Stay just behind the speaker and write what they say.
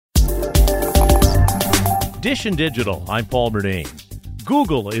Dish and Digital, I'm Paul Bernane.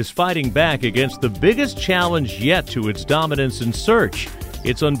 Google is fighting back against the biggest challenge yet to its dominance in search.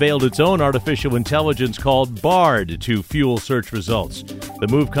 It's unveiled its own artificial intelligence called Bard to fuel search results. The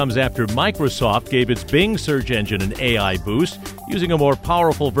move comes after Microsoft gave its Bing search engine an AI boost using a more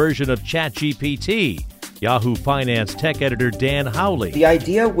powerful version of ChatGPT. Yahoo Finance tech editor Dan Howley. The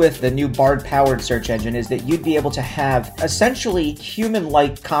idea with the new Bard-powered search engine is that you'd be able to have essentially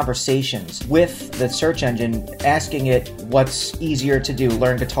human-like conversations with the search engine, asking it what's easier to do,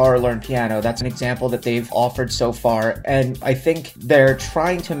 learn guitar or learn piano. That's an example that they've offered so far, and I think they're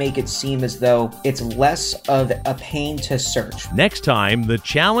trying to make it seem as though it's less of a pain to search. Next time, the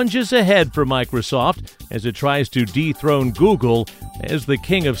challenge is ahead for Microsoft as it tries to dethrone Google as the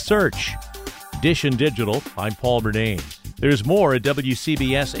king of search. Dish and Digital, I'm Paul Bernane. There's more at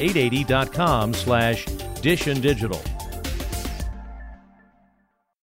WCBS880.com/Dish and Digital.